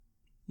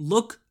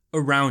Look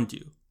around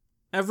you.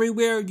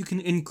 Everywhere you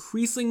can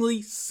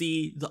increasingly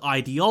see the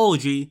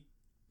ideology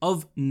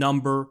of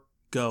number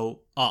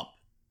go up.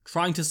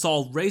 Trying to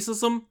solve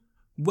racism?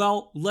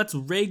 Well, let's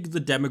rig the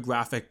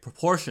demographic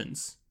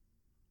proportions.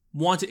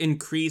 Want to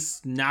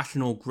increase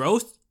national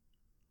growth?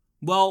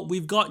 Well,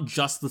 we've got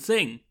just the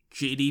thing,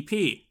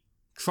 GDP.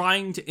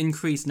 Trying to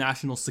increase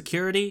national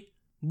security?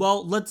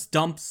 Well, let's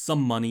dump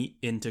some money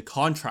into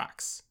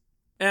contracts.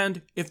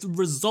 And if the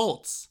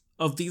results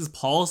of these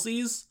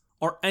policies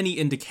are any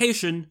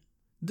indication,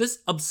 this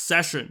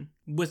obsession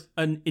with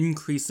an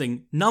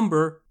increasing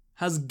number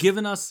has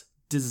given us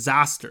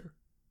disaster.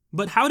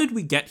 But how did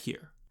we get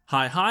here?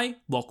 Hi,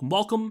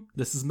 welcome.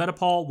 This is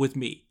Metapol with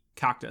me,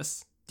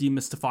 Cactus,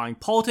 demystifying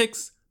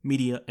politics,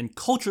 media, and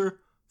culture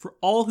for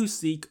all who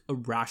seek a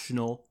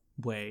rational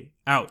way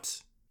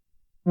out.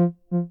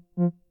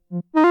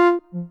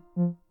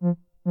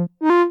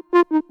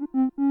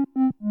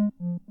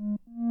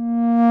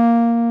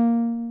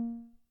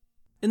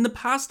 In the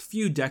past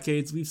few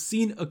decades, we've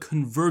seen a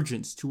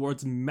convergence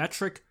towards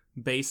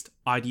metric-based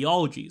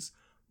ideologies,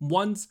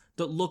 ones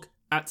that look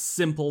at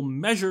simple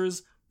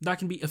measures that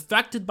can be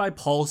affected by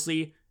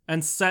policy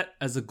and set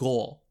as a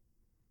goal.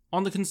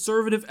 On the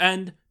conservative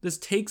end, this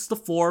takes the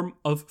form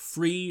of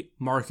free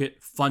market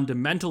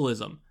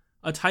fundamentalism,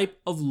 a type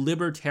of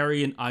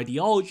libertarian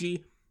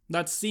ideology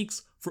that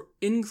seeks for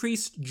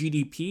increased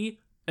GDP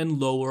and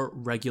lower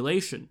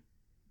regulation.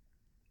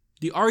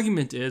 The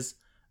argument is,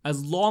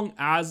 as long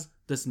as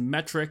this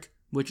metric,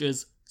 which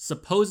is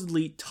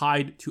supposedly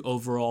tied to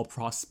overall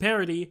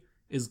prosperity,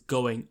 is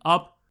going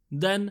up,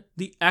 then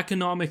the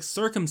economic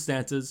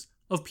circumstances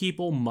of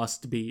people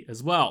must be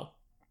as well.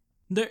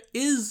 There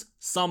is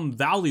some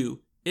value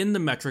in the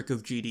metric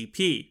of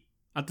GDP.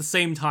 At the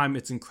same time,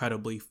 it's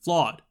incredibly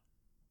flawed.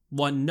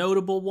 One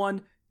notable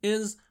one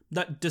is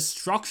that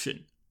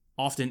destruction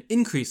often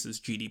increases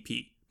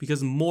GDP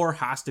because more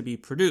has to be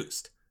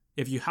produced.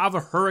 If you have a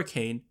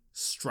hurricane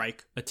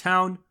strike a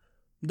town,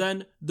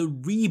 then the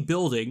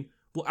rebuilding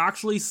will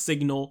actually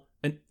signal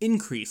an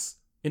increase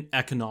in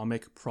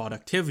economic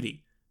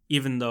productivity,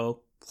 even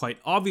though, quite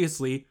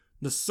obviously,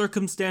 the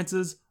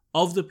circumstances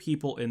of the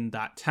people in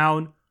that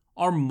town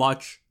are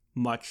much,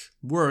 much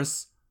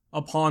worse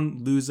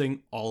upon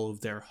losing all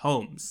of their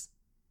homes.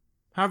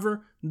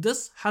 However,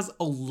 this has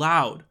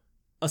allowed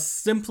a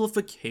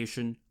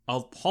simplification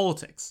of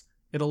politics.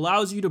 It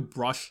allows you to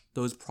brush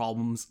those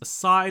problems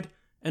aside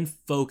and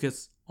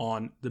focus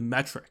on the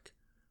metric,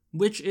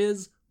 which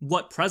is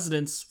what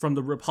presidents from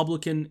the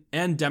Republican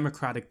and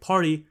Democratic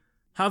Party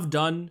have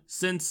done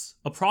since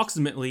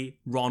approximately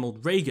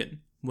Ronald Reagan,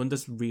 when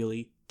this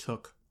really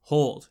took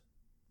hold.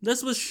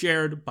 This was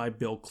shared by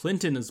Bill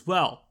Clinton as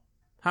well.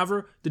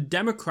 However, the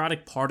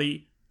Democratic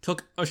Party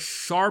took a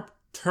sharp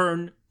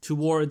turn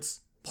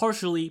towards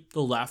partially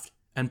the left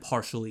and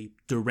partially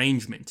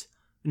derangement.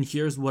 And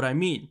here's what I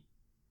mean.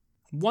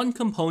 One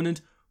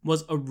component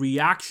was a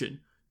reaction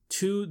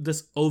to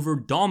this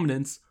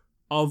overdominance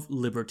of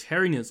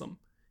libertarianism,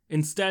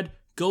 instead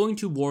going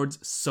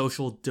towards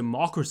social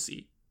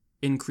democracy,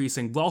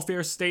 increasing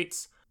welfare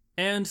states,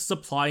 and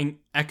supplying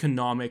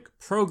economic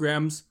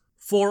programs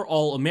for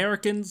all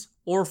Americans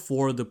or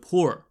for the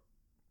poor.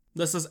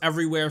 This is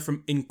everywhere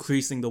from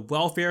increasing the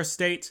welfare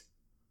state,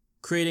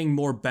 creating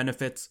more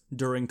benefits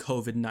during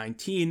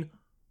COVID-19,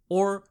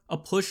 or a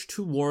push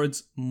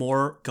towards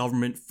more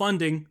government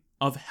funding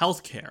of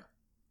healthcare.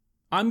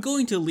 I'm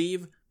going to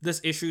leave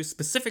this issue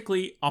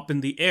specifically up in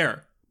the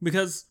air,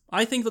 because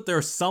I think that there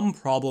are some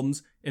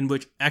problems in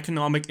which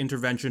economic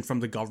intervention from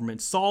the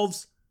government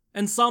solves,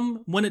 and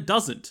some when it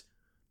doesn't.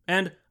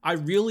 And I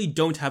really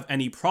don't have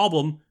any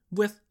problem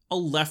with a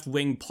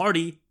left-wing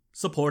party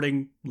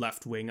supporting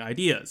left-wing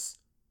ideas.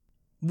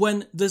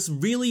 When this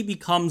really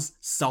becomes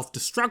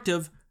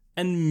self-destructive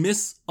and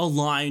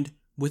misaligned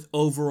with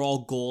overall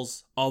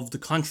goals of the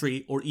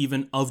country or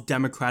even of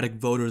Democratic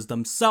voters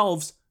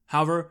themselves,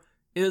 however,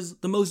 is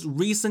the most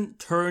recent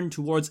turn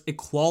towards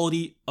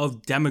equality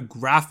of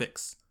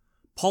demographics,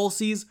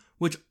 policies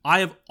which I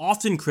have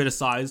often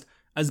criticized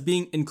as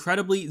being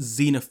incredibly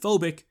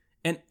xenophobic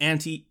and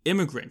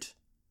anti-immigrant.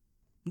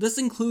 This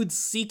includes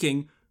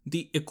seeking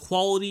the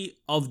equality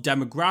of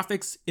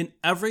demographics in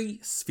every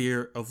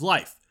sphere of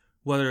life,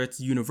 whether it's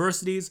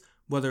universities,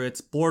 whether it's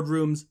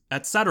boardrooms,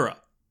 etc.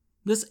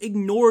 This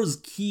ignores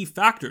key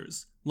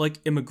factors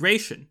like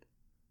immigration.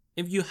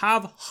 If you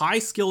have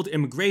high-skilled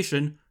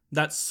immigration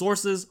that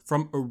sources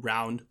from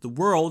around the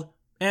world,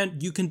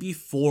 and you can be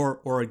for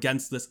or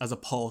against this as a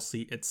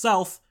policy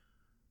itself,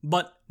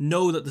 but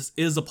know that this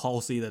is a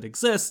policy that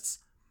exists,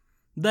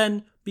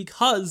 then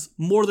because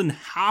more than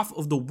half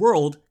of the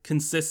world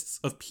consists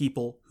of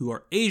people who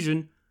are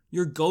Asian,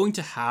 you're going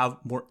to have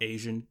more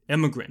Asian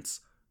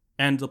immigrants.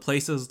 And the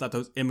places that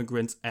those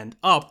immigrants end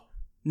up,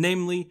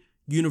 namely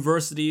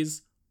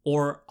universities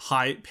or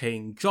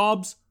high-paying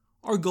jobs,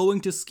 are going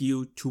to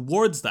skew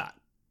towards that.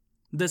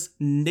 This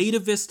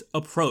nativist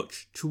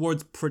approach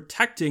towards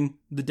protecting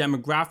the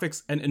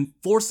demographics and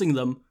enforcing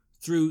them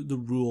through the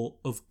rule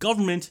of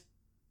government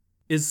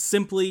is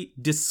simply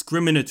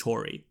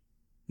discriminatory.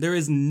 There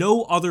is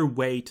no other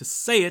way to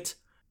say it,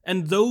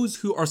 and those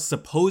who are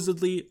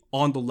supposedly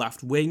on the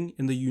left wing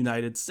in the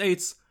United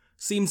States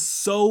seem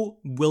so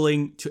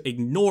willing to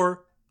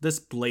ignore this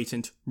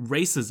blatant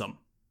racism.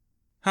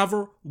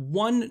 However,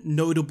 one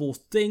notable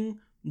thing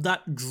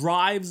that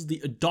drives the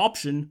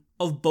adoption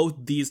of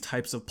both these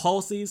types of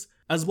policies,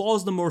 as well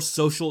as the more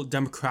social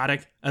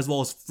democratic as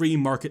well as free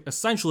market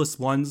essentialist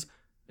ones,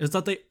 is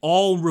that they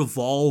all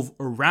revolve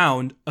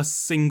around a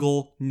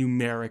single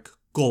numeric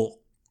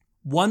goal.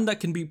 One that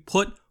can be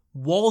put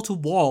wall to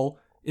wall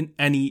in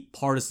any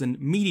partisan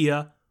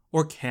media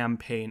or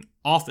campaign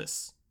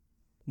office.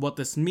 What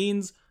this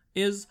means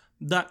is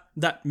that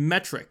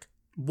metric,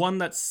 one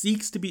that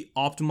seeks to be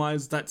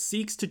optimized, that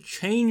seeks to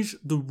change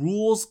the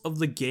rules of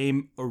the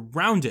game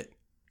around it,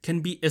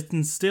 can be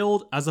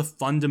instilled as a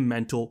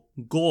fundamental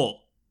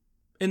goal.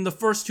 In the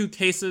first two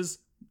cases,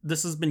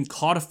 this has been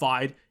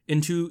codified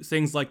into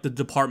things like the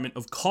Department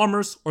of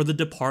Commerce or the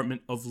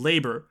Department of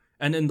Labor,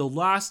 and in the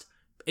last,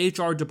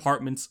 HR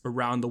departments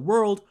around the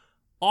world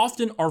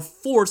often are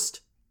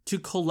forced to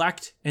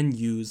collect and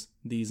use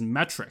these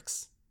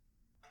metrics.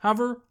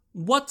 However,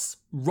 what's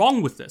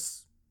wrong with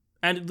this?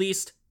 And at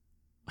least,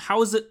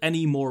 how is it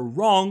any more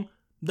wrong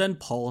than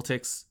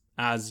politics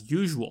as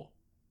usual?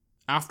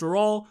 After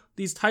all,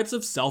 these types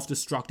of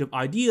self-destructive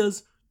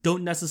ideas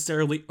don't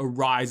necessarily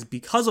arise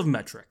because of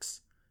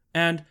metrics.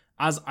 And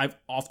as I've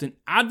often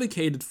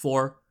advocated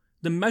for,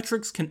 the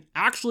metrics can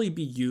actually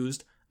be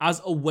used as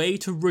a way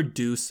to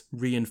reduce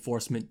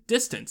reinforcement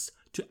distance,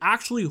 to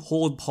actually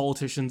hold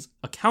politicians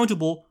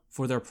accountable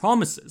for their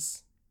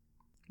promises.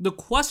 The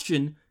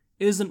question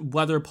isn't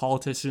whether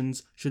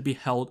politicians should be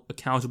held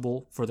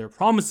accountable for their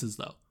promises,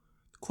 though.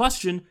 The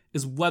question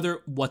is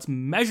whether what's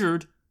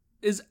measured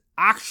is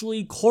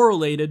actually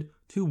correlated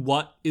to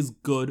what is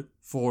good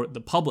for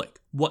the public,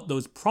 what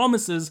those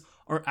promises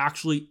are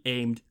actually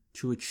aimed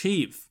to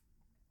achieve.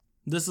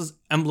 This is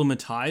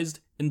emblematized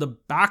in the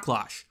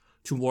backlash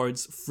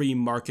towards free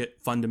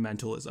market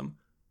fundamentalism,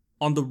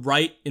 on the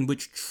right in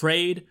which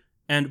trade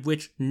and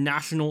which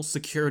national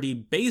security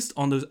based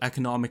on those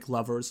economic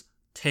levers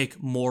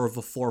take more of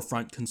a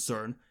forefront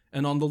concern,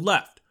 and on the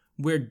left,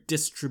 where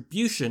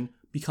distribution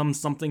becomes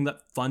something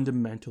that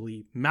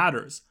fundamentally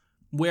matters,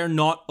 where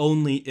not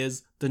only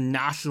is the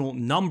national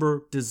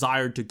number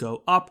desired to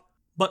go up,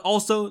 but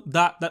also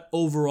that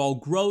overall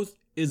growth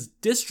is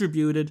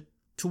distributed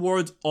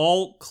towards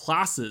all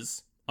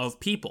classes of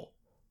people.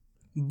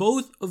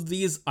 Both of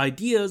these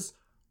ideas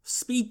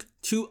speak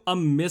to a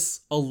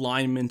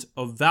misalignment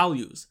of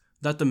values,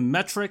 that the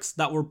metrics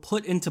that were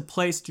put into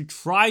place to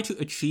try to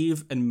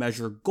achieve and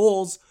measure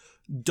goals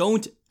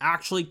don't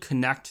actually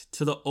connect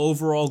to the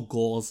overall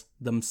goals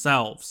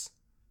themselves,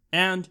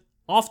 and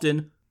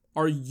often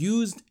are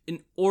used in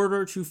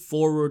order to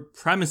forward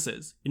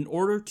premises, in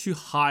order to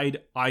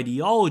hide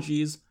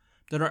ideologies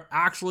that are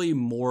actually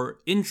more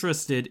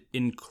interested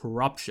in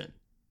corruption.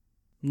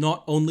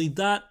 Not only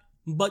that,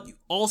 but you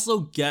also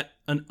get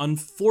an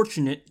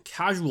unfortunate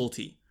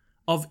casualty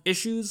of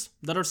issues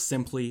that are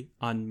simply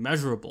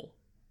unmeasurable.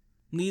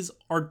 These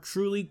are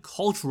truly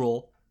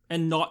cultural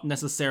and not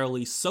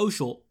necessarily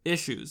social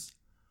issues,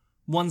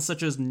 ones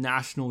such as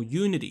national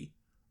unity,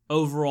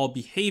 overall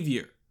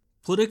behavior,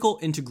 political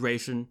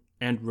integration,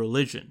 and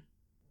religion.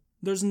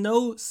 There's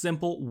no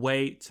simple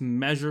way to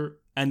measure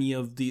any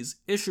of these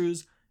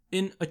issues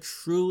in a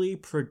truly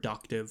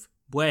productive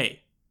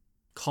way.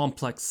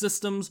 Complex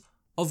systems,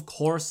 of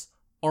course,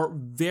 are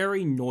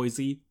very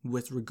noisy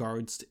with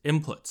regards to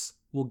inputs.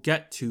 We'll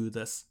get to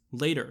this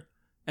later,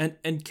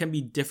 and can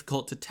be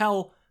difficult to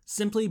tell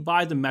simply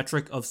by the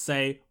metric of,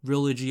 say,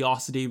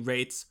 religiosity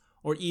rates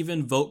or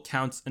even vote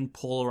counts and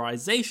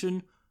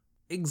polarization,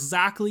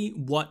 exactly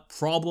what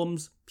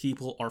problems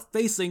people are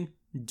facing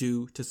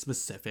due to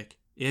specific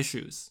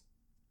issues.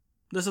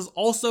 This has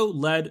also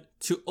led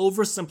to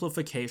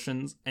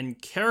oversimplifications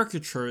and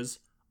caricatures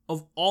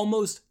of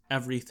almost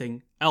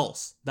everything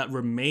else that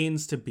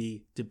remains to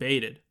be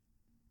debated.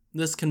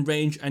 This can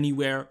range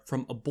anywhere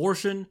from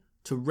abortion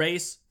to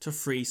race to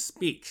free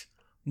speech,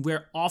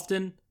 where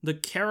often the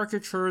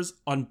caricatures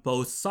on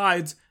both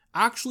sides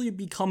actually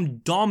become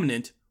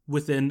dominant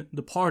within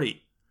the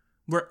party,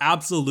 where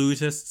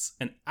absolutists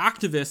and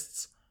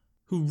activists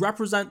who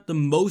represent the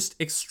most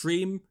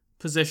extreme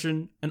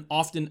position and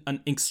often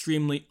an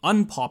extremely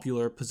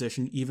unpopular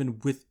position even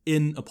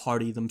within a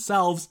party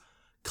themselves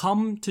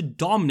come to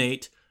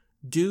dominate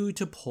due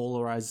to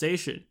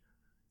polarization,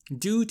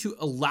 due to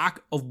a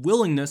lack of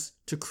willingness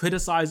to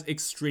criticize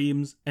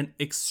extremes and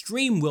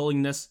extreme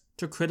willingness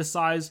to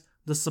criticize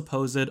the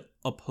supposed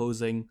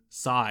opposing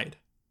side.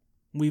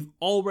 We've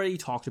already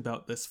talked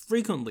about this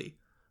frequently,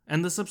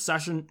 and this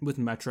obsession with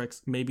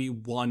metrics may be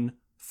one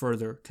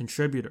further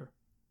contributor.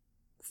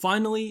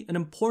 Finally, an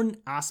important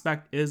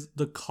aspect is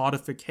the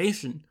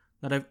codification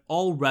that I've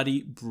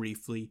already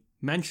briefly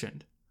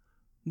mentioned.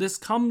 This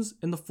comes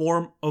in the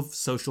form of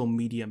social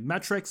media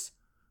metrics,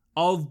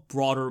 of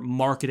broader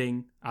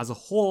marketing as a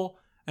whole,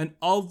 and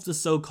of the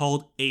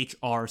so-called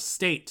HR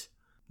state,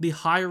 the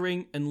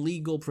hiring and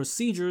legal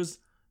procedures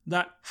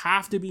that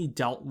have to be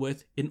dealt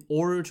with in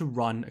order to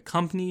run a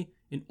company,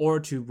 in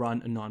order to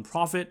run a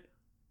nonprofit,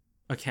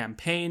 a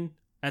campaign,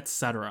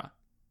 etc.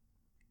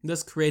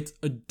 This creates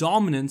a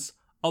dominance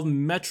of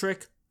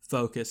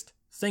metric-focused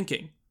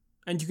thinking,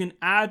 and you can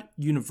add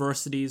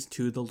universities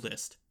to the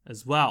list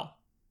as well.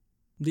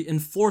 The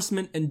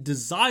enforcement and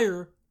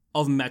desire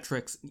of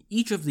metrics in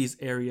each of these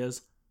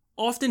areas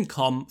often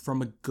come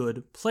from a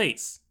good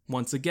place.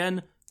 Once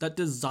again, that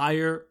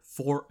desire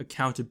for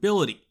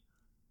accountability.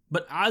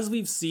 But as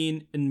we've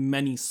seen in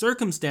many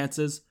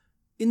circumstances,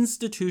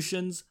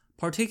 institutions,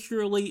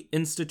 particularly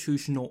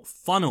institutional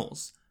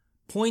funnels,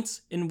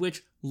 points in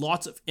which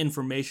lots of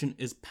information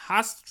is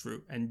passed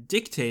through and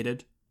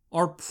dictated,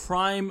 are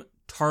prime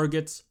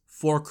targets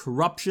for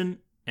corruption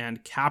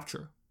and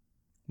capture.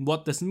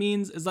 What this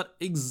means is that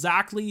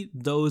exactly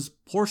those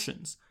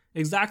portions,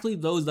 exactly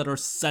those that are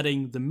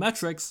setting the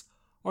metrics,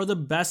 are the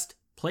best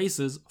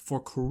places for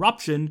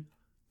corruption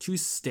to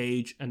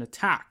stage an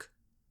attack.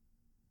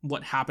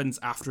 What happens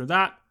after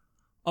that?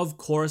 Of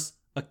course,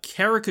 a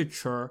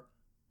caricature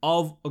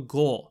of a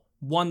goal,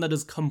 one that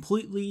is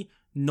completely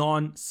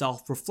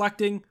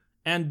non-self-reflecting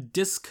and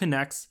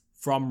disconnects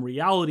from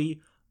reality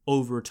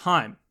over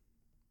time.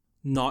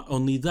 Not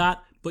only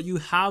that, but you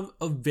have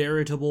a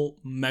veritable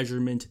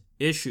measurement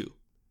issue.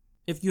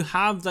 If you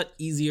have that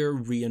easier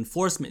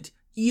reinforcement,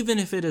 even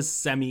if it is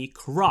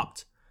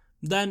semi-corrupt,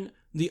 then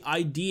the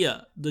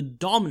idea, the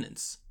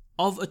dominance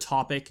of a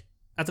topic,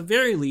 at the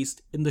very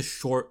least in the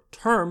short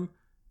term,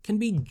 can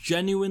be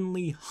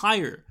genuinely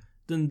higher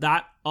than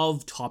that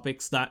of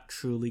topics that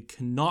truly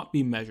cannot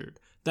be measured,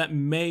 that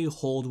may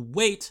hold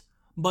weight,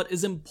 but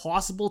is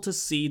impossible to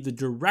see the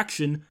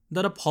direction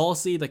that a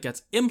policy that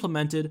gets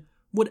implemented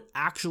would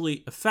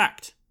actually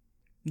affect.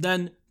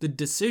 Then the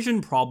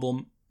decision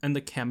problem and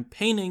the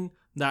campaigning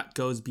that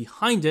goes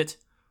behind it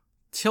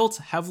tilts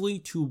heavily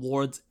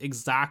towards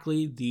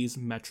exactly these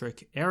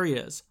metric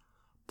areas,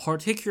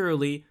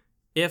 particularly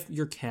if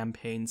your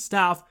campaign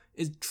staff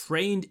is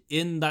trained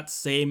in that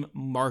same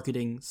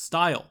marketing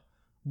style,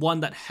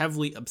 one that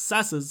heavily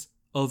obsesses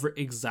over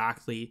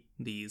exactly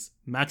these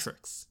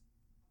metrics.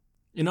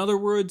 In other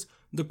words,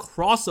 the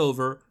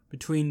crossover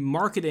between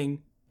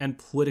marketing and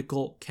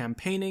political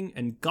campaigning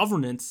and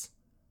governance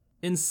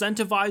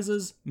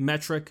incentivizes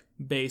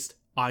metric-based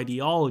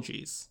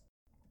ideologies.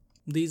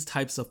 These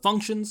types of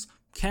functions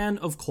can,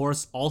 of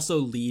course, also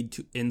lead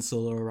to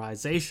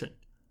insularization.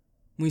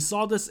 We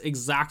saw this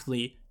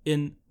exactly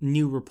in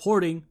new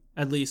reporting,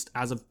 at least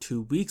as of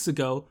 2 weeks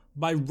ago,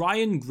 by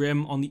Ryan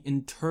Grimm on the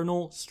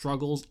internal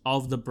struggles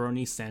of the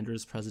Bernie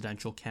Sanders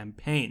presidential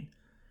campaign,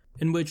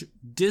 in which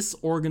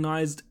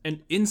disorganized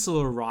and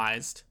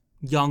insularized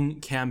young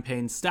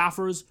campaign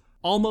staffers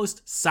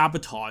almost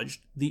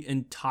sabotaged the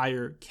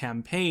entire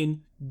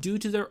campaign due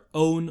to their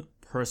own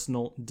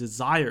personal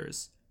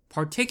desires,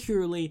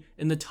 particularly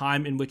in the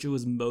time in which it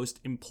was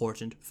most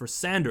important for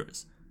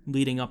Sanders,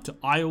 leading up to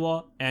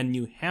Iowa and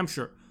New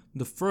Hampshire,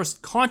 the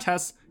first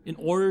contests in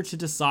order to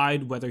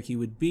decide whether he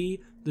would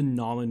be the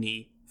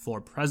nominee for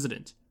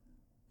president.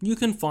 You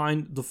can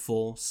find the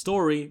full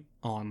story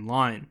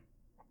online.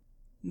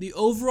 The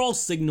overall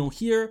signal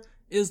here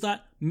is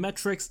that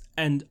metrics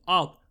end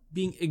up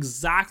being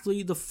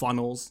exactly the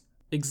funnels,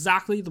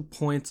 exactly the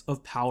points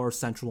of power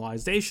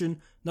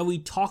centralization that we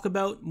talk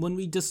about when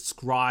we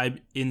describe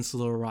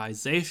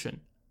insularization.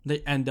 They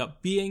end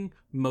up being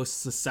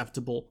most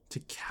susceptible to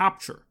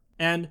capture,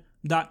 and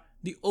that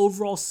the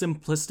overall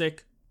simplistic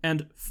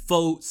and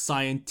faux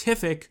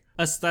scientific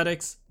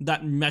aesthetics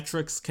that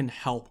metrics can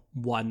help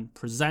one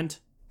present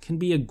can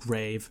be a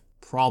grave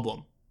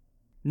problem.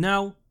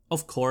 Now,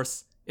 of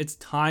course, it's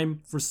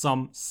time for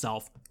some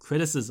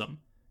self-criticism,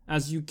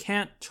 as you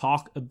can't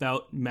talk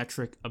about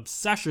metric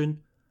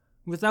obsession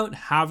without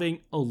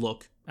having a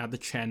look at the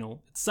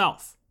channel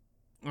itself.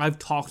 I've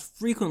talked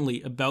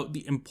frequently about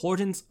the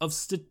importance of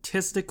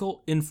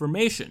statistical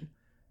information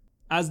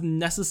as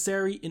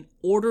necessary in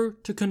order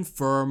to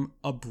confirm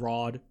a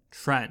broad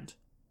trend.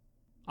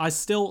 I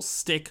still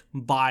stick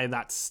by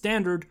that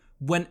standard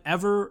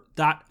whenever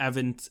that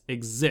evidence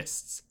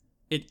exists.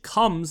 It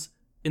comes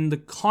in the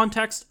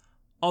context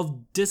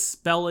of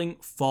dispelling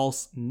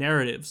false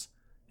narratives,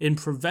 in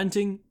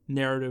preventing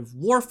narrative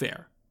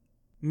warfare.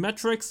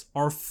 Metrics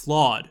are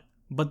flawed,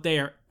 but they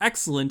are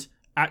excellent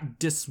at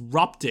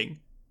disrupting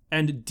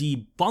and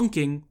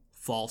debunking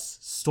false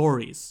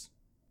stories.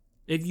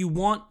 If you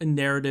want a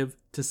narrative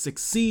to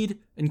succeed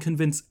and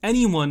convince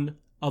anyone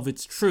of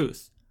its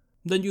truth,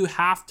 then you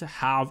have to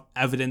have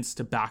evidence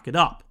to back it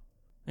up.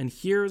 And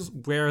here's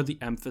where the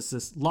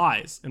emphasis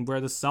lies and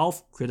where the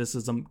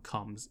self-criticism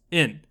comes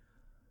in.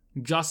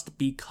 Just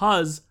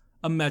because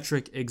a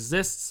metric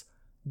exists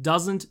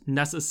doesn't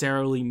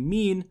necessarily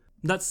mean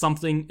that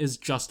something is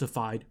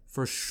justified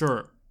for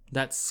sure.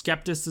 That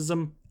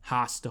skepticism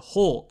has to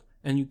hold,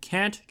 and you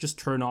can't just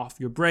turn off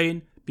your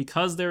brain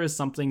because there is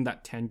something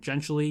that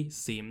tangentially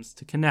seems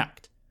to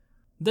connect.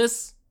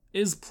 This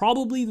is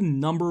probably the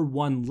number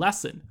one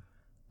lesson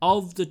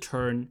of the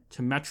turn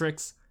to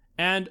metrics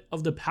and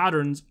of the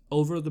patterns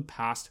over the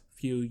past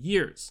few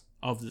years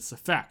of this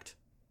effect.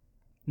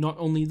 Not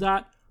only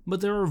that,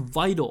 but there are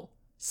vital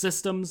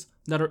systems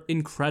that are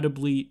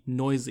incredibly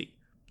noisy,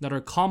 that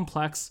are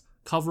complex,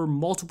 cover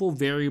multiple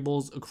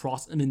variables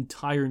across an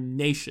entire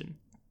nation,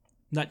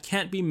 that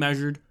can't be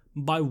measured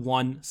by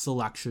one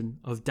selection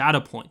of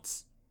data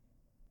points.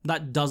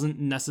 That doesn't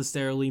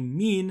necessarily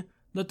mean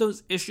that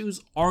those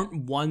issues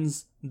aren't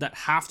ones that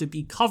have to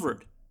be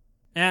covered.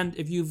 And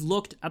if you've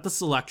looked at the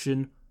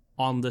selection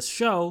on this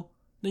show,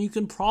 then you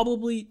can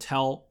probably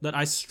tell that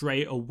I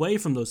stray away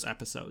from those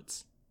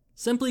episodes,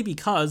 simply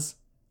because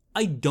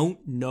I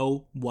don't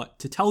know what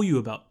to tell you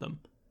about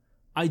them.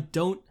 I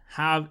don't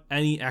have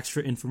any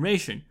extra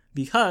information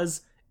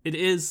because it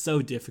is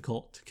so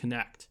difficult to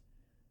connect.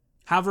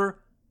 However,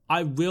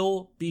 I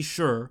will be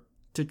sure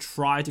to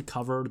try to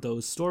cover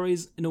those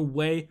stories in a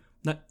way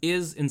that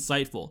is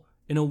insightful,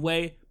 in a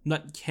way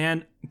that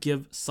can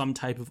give some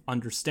type of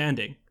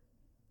understanding,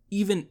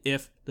 even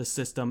if the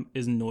system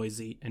is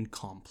noisy and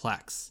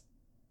complex.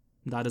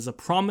 That is a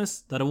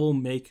promise that I will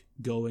make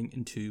going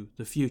into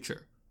the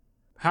future.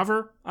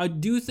 However, I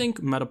do think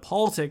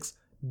Metapolitics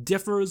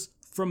differs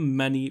from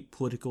many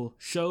political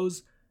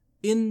shows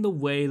in the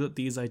way that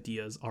these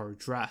ideas are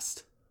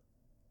addressed.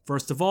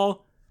 First of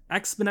all,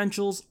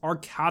 exponentials are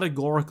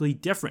categorically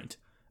different,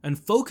 and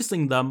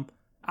focusing them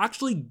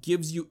actually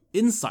gives you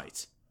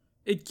insight.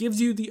 It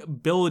gives you the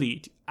ability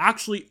to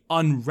actually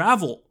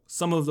unravel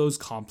some of those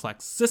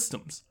complex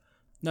systems.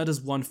 That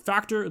is one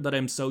factor that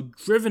I'm so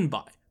driven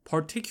by,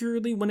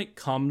 particularly when it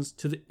comes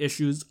to the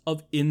issues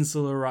of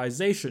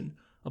insularization,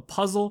 a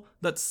puzzle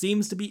that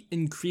seems to be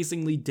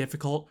increasingly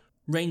difficult,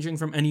 ranging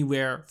from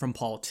anywhere from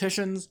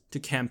politicians to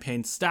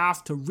campaign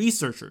staff to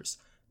researchers.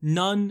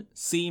 None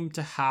seem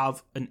to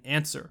have an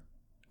answer,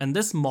 and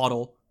this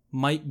model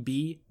might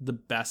be the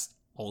best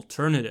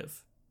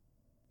alternative.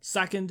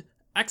 Second,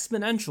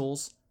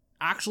 exponentials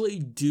actually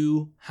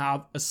do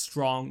have a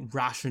strong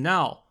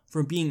rationale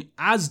for being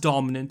as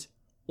dominant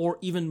or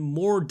even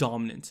more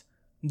dominant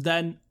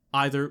than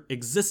either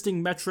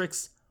existing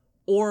metrics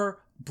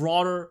or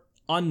broader,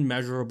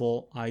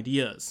 unmeasurable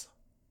ideas.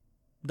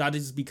 That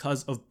is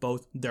because of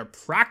both their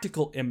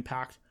practical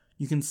impact.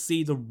 You can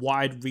see the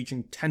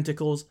wide-reaching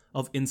tentacles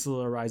of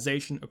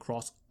insularization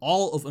across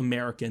all of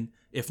American,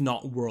 if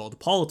not world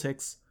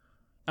politics,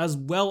 as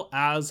well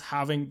as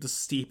having the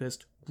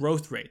steepest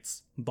growth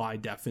rates by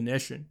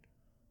definition.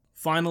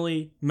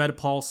 Finally,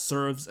 Metapol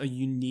serves a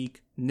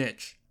unique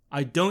niche.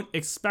 I don't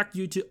expect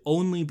you to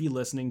only be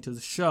listening to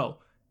the show,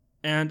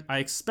 and I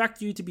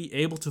expect you to be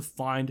able to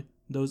find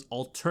those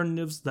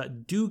alternatives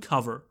that do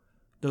cover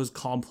those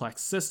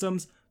complex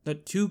systems,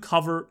 that do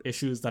cover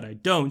issues that I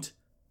don't,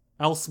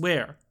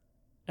 elsewhere.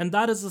 And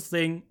that is the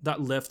thing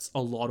that lifts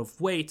a lot of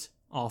weight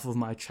off of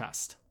my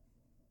chest.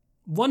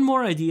 One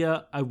more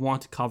idea I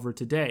want to cover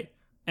today,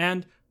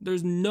 and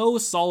there's no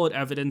solid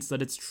evidence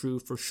that it's true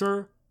for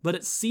sure, but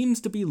it seems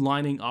to be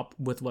lining up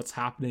with what's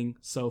happening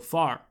so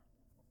far.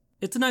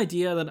 It's an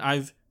idea that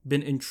I've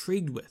been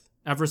intrigued with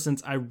ever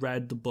since I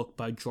read the book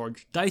by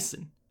George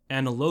Dyson,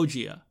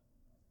 Analogia.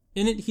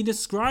 In it, he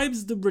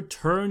describes the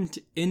return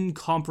to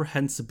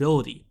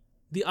incomprehensibility,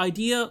 the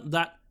idea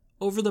that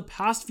over the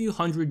past few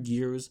hundred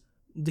years,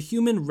 the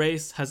human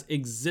race has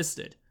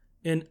existed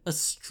in a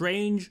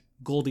strange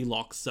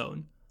Goldilocks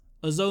zone,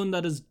 a zone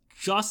that is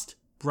just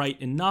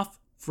bright enough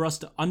for us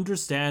to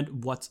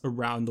understand what's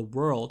around the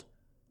world,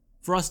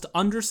 for us to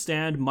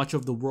understand much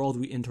of the world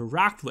we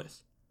interact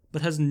with,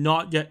 but has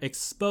not yet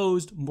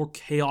exposed more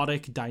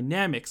chaotic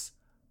dynamics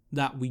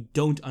that we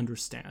don't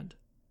understand.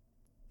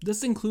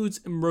 This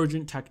includes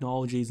emergent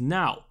technologies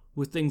now,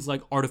 with things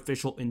like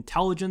artificial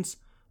intelligence,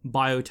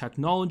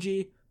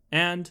 biotechnology,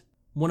 and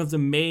one of the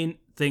main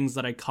things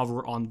that I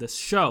cover on this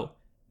show,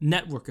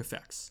 network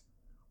effects,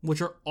 which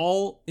are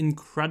all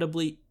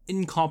incredibly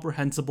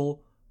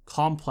incomprehensible,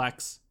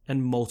 complex,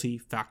 and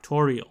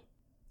multifactorial.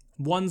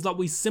 Ones that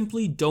we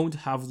simply don't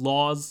have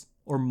laws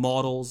or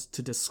models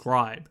to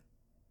describe.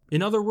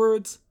 In other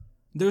words,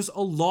 there's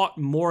a lot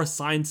more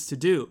science to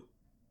do.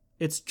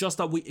 It's just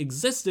that we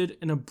existed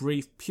in a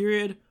brief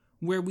period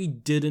where we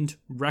didn't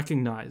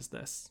recognize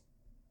this.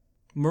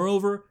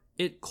 Moreover,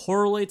 it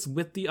correlates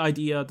with the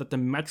idea that the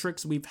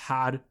metrics we've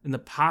had in the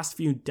past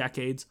few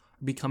decades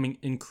are becoming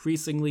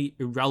increasingly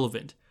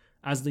irrelevant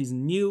as these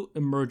new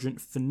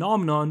emergent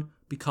phenomenon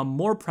become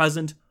more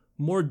present,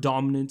 more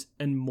dominant,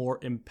 and more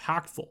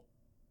impactful.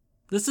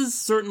 This is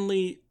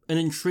certainly an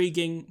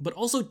intriguing but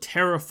also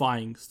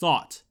terrifying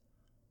thought,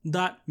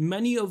 that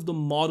many of the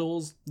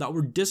models that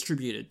were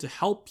distributed to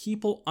help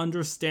people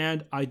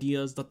understand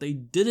ideas that they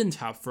didn't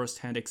have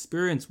first-hand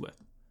experience with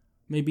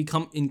may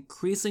become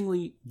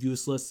increasingly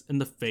useless in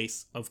the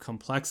face of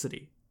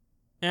complexity.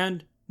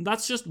 And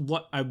that's just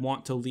what I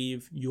want to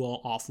leave you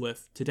all off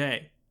with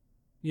today.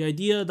 The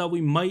idea that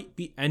we might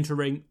be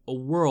entering a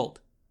world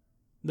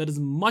that is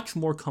much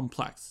more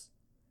complex,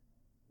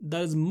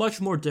 that is much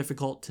more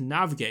difficult to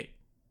navigate,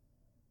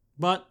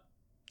 but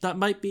that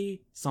might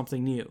be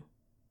something new.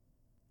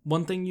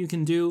 One thing you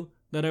can do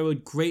that I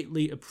would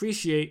greatly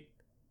appreciate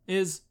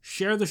is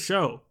share the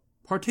show,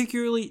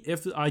 particularly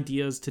if the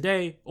ideas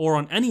today or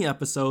on any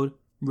episode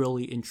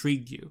really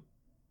intrigued you.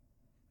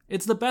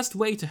 It's the best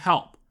way to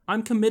help.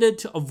 I'm committed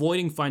to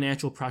avoiding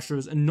financial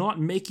pressures and not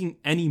making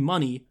any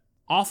money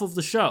off of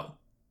the show.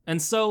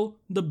 And so,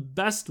 the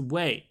best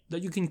way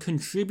that you can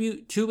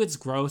contribute to its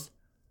growth,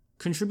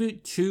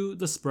 contribute to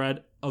the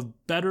spread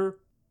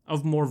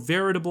of more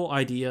veritable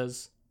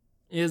ideas,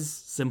 is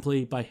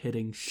simply by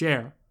hitting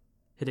share,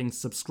 hitting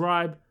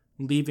subscribe,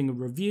 leaving a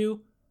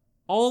review.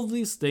 All of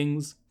these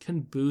things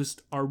can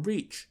boost our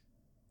reach.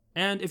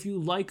 And if you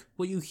like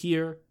what you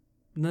hear,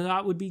 then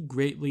that would be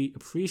greatly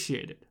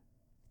appreciated.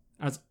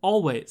 As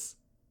always,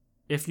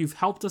 if you've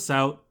helped us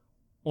out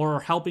or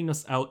are helping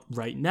us out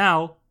right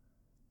now,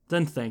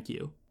 then thank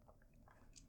you.